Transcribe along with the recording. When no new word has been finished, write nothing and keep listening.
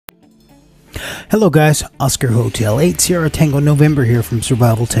Hello guys, Oscar Hotel 8 Sierra Tango November here from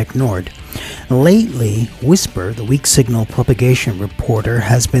Survival Tech Nord. Lately, Whisper, the weak signal propagation reporter,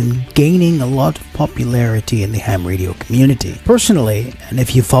 has been gaining a lot of popularity in the ham radio community. Personally, and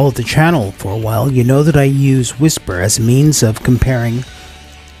if you followed the channel for a while, you know that I use Whisper as a means of comparing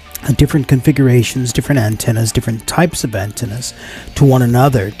different configurations, different antennas, different types of antennas to one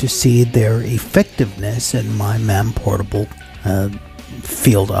another to see their effectiveness in my MAM portable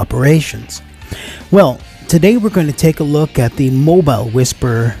field operations. Well, today we're going to take a look at the mobile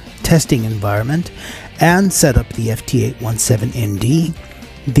Whisper testing environment and set up the FT-817ND,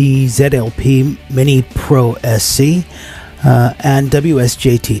 the ZLP MiniProSC, and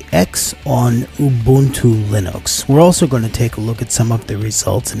WSJT-X on Ubuntu Linux. We're also going to take a look at some of the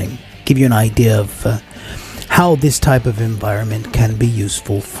results and give you an idea of how this type of environment can be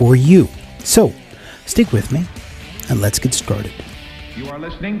useful for you. So, stick with me and let's get started. You are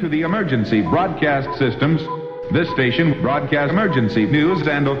listening to the Emergency Broadcast Systems. This station broadcasts emergency news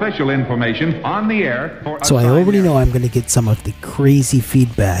and official information on the air. So I already know I'm going to get some of the crazy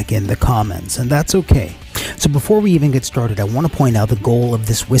feedback in the comments, and that's okay. So before we even get started, I want to point out the goal of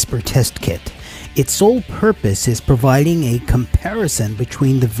this Whisper test kit. Its sole purpose is providing a comparison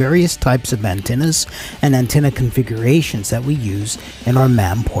between the various types of antennas and antenna configurations that we use in our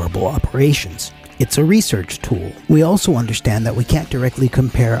MAM portable operations. It's a research tool. We also understand that we can't directly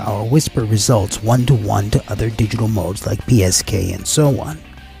compare our Whisper results one-to-one to other digital modes like PSK and so on.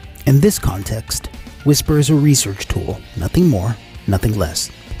 In this context, Whisper is a research tool, nothing more, nothing less.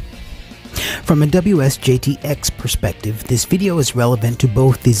 From a WSJT-X perspective, this video is relevant to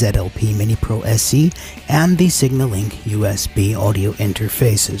both the ZLP MiniProSC and the SignaLink USB audio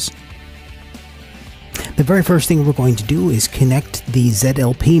interfaces. The very first thing we're going to do is connect the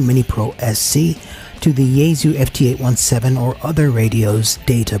ZLP MiniProSC to the Yaesu FT-817 or other radio's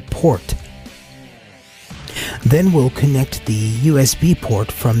data port. Then we'll connect the USB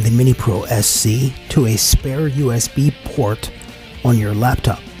port from the MiniProSC to a spare USB port on your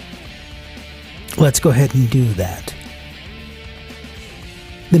laptop. Let's go ahead and do that.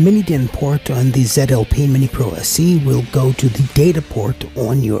 The MiniDIN port on the ZLP MiniProSC will go to the data port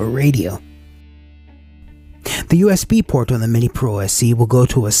on your radio. The USB port on the MiniProSC will go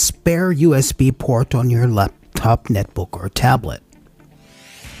to a spare USB port on your laptop, netbook, or tablet.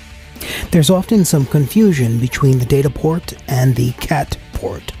 There's often some confusion between the data port and the CAT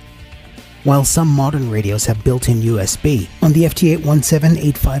port. While some modern radios have built-in USB, on the FT-817,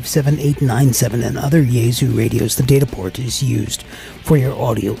 857, 897, and other Yaesu radios, the data port is used for your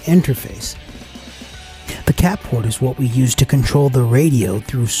audio interface. The CAT port is what we use to control the radio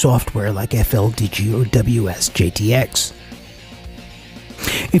through software like FLDG or WSJTX.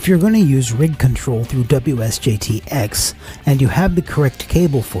 If you're going to use rig control through WSJTX and you have the correct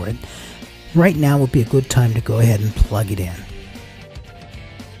cable for it, right now would be a good time to go ahead and plug it in.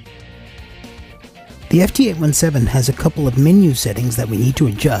 The FT-817 has a couple of menu settings that we need to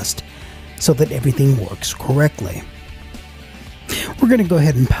adjust so that everything works correctly. We're going to go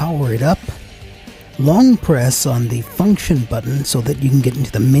ahead and power it up. Long press on the function button so that you can get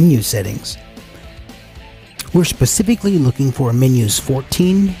into the menu settings. We're specifically looking for menus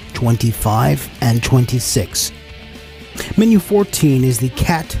 14, 25, and 26. Menu 14 is the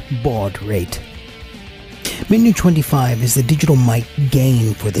CAT baud rate. Menu 25 is the digital mic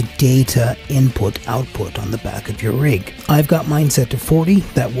gain for the data input-output on the back of your rig. I've got mine set to 40,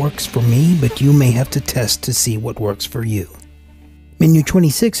 that works for me, but you may have to test to see what works for you. Menu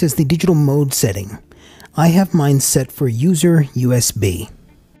 26 is the digital mode setting. I have mine set for user USB.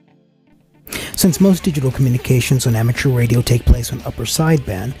 Since most digital communications on amateur radio take place on upper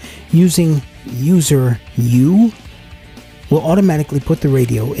sideband, using user U will automatically put the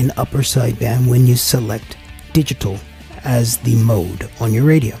radio in upper sideband when you select digital as the mode on your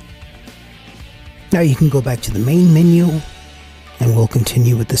radio. Now you can go back to the main menu and we'll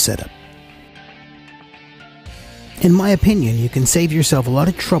continue with the setup. In my opinion, you can save yourself a lot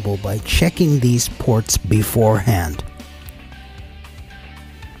of trouble by checking these ports beforehand.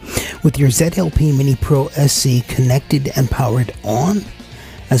 With your ZLP MiniProSC connected and powered on,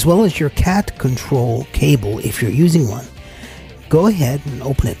 as well as your CAT control cable if you're using one, go ahead and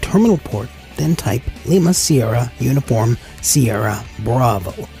open a terminal port, then type Lima Sierra Uniform Sierra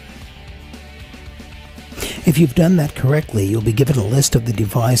Bravo. If you've done that correctly, you'll be given a list of the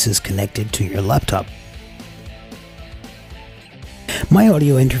devices connected to your laptop. My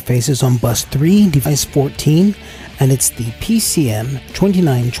audio interface is on bus 3, device 14, and it's the PCM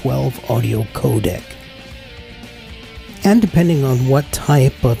 2912 audio codec. And depending on what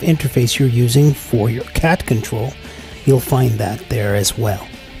type of interface you're using for your CAT control, you'll find that there as well.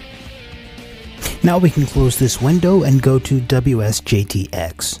 Now we can close this window and go to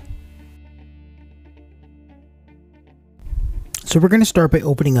WSJTX. So we're going to start by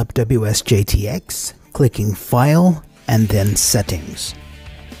opening up WSJTX, clicking File, and then Settings.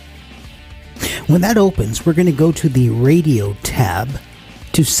 When that opens, we're going to go to the Radio tab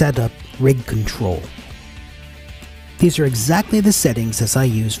to set up rig control. These are exactly the settings as I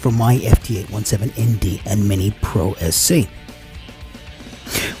use for my FT-817ND and MiniProSC.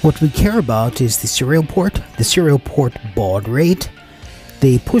 What we care about is the serial port baud rate,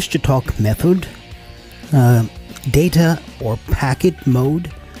 the push-to-talk method, data or packet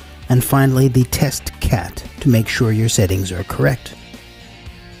mode, and finally the test cat to make sure your settings are correct.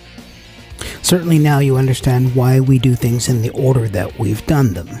 Certainly now you understand why we do things in the order that we've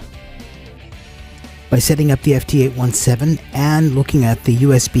done them. By setting up the FT-817 and looking at the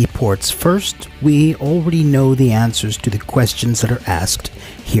USB ports first, we already know the answers to the questions that are asked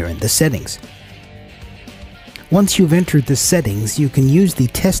here in the settings. Once you've entered the settings, you can use the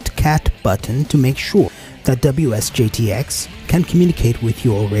Test Cat button to make sure that WSJTX can communicate with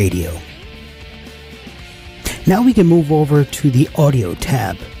your radio. Now we can move over to the Audio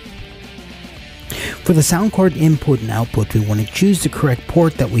tab. For the sound card input and output, we want to choose the correct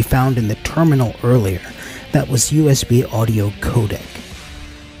port that we found in the terminal earlier. That was USB audio codec.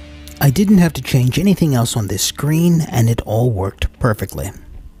 I didn't have to change anything else on this screen, and it all worked perfectly.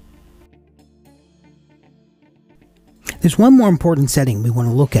 There's one more important setting we want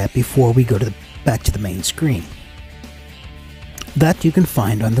to look at before we go back to the main screen. That you can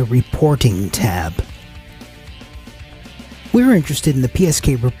find on the Reporting tab. We're interested in the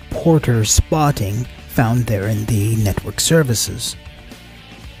PSK reporter spotting found there in the network services.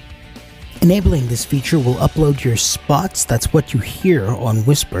 Enabling this feature will upload your spots, that's what you hear on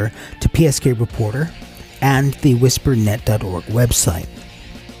Whisper, to PSK Reporter and the whispernet.org website.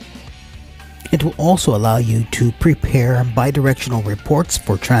 It will also allow you to prepare bidirectional reports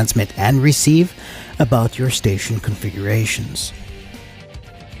for transmit and receive about your station configurations.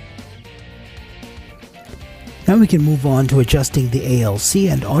 Now we can move on to adjusting the ALC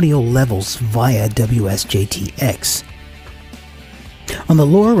and audio levels via WSJTX. On the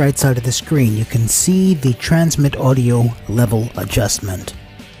lower right side of the screen, you can see the transmit audio level adjustment.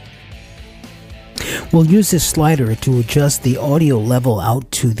 We'll use this slider to adjust the audio level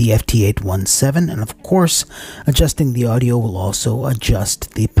out to the FT-817, and of course, adjusting the audio will also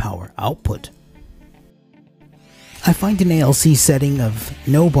adjust the power output. I find an ALC setting of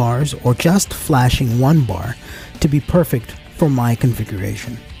no bars or just flashing one bar to be perfect for my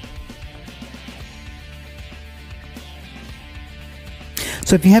configuration.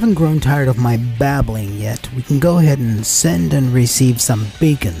 So if you haven't grown tired of my babbling yet, we can go ahead and send and receive some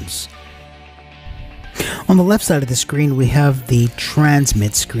beacons. On the left side of the screen we have the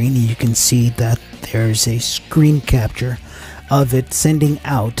transmit screen, and you can see that there's a screen capture of it sending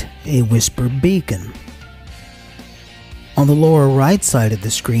out a Whisper beacon. On the lower right side of the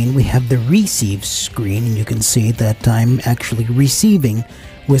screen we have the receive screen, and you can see that I'm actually receiving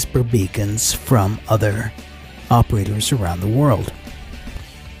Whisper beacons from other operators around the world.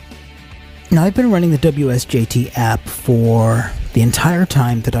 Now I've been running the WSJT app for the entire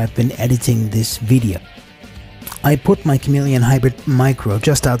time that I've been editing this video. I put my Chameleon Hybrid Micro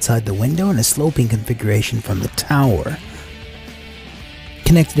just outside the window in a sloping configuration from the tower.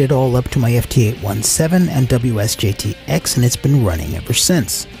 Connected it all up to my FT-817 and WSJT-X, and it's been running ever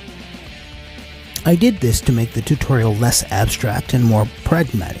since. I did this to make the tutorial less abstract and more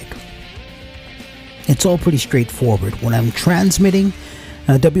pragmatic. It's all pretty straightforward. When I'm transmitting,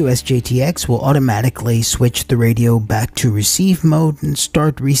 WSJT-X will automatically switch the radio back to receive mode and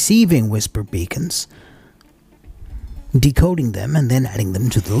start receiving Whisper beacons, decoding them and then adding them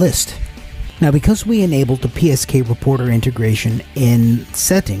to the list. Now because we enabled the PSK reporter integration in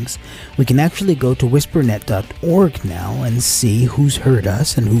settings, we can actually go to whispernet.org now and see who's heard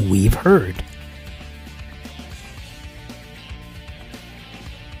us and who we've heard.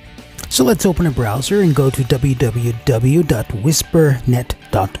 So let's open a browser and go to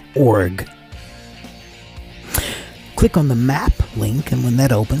www.whispernet.org. Click on the map link, and when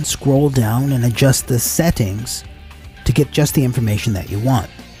that opens, scroll down and adjust the settings to get just the information that you want.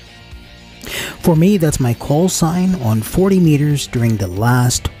 For me, that's my call sign on 40 meters during the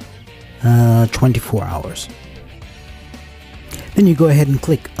last 24 hours. Then you go ahead and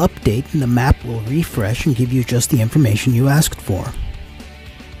click update, and the map will refresh and give you just the information you asked for.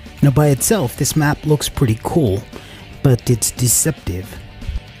 Now by itself, this map looks pretty cool, but it's deceptive.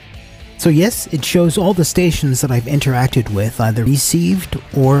 So yes, it shows all the stations that I've interacted with, either received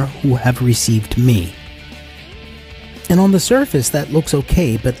or who have received me. And on the surface that looks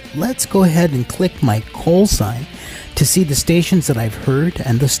okay, but let's go ahead and click my call sign to see the stations that I've heard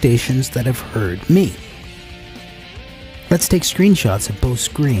and the stations that have heard me. Let's take screenshots of both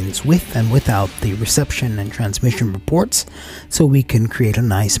screens with and without the reception and transmission reports so we can create a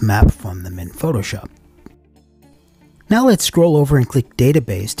nice map from them in Photoshop. Now let's scroll over and click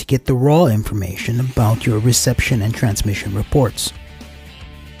Database to get the raw information about your reception and transmission reports.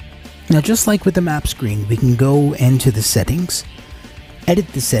 Now just like with the map screen, we can go into the settings, edit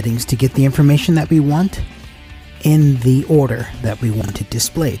the settings to get the information that we want in the order that we want it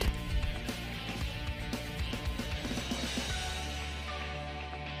displayed.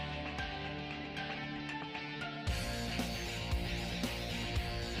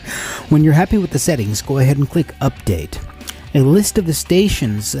 When you're happy with the settings, go ahead and click Update. A list of the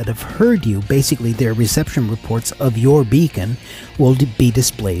stations that have heard you, basically their reception reports of your beacon, will be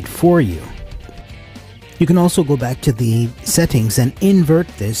displayed for you. You can also go back to the settings and invert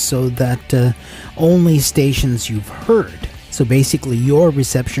this so that only stations you've heard, so basically your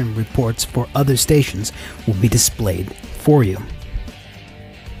reception reports for other stations, will be displayed for you.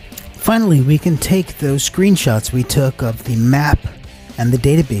 Finally, we can take those screenshots we took of the map and the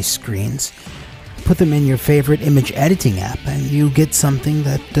database screens, put them in your favorite image editing app, and you get something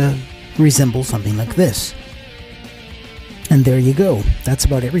that resembles something like this. And there you go. That's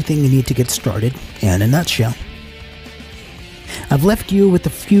about everything you need to get started in a nutshell. I've left you with a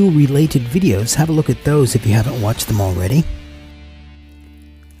few related videos. Have a look at those if you haven't watched them already.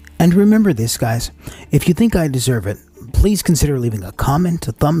 And remember this, guys, if you think I deserve it, please consider leaving a comment,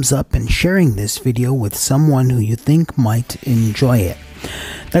 a thumbs up, and sharing this video with someone who you think might enjoy it.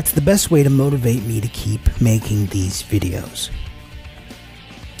 That's the best way to motivate me to keep making these videos.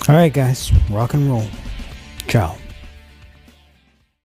 Alright guys, rock and roll. Ciao.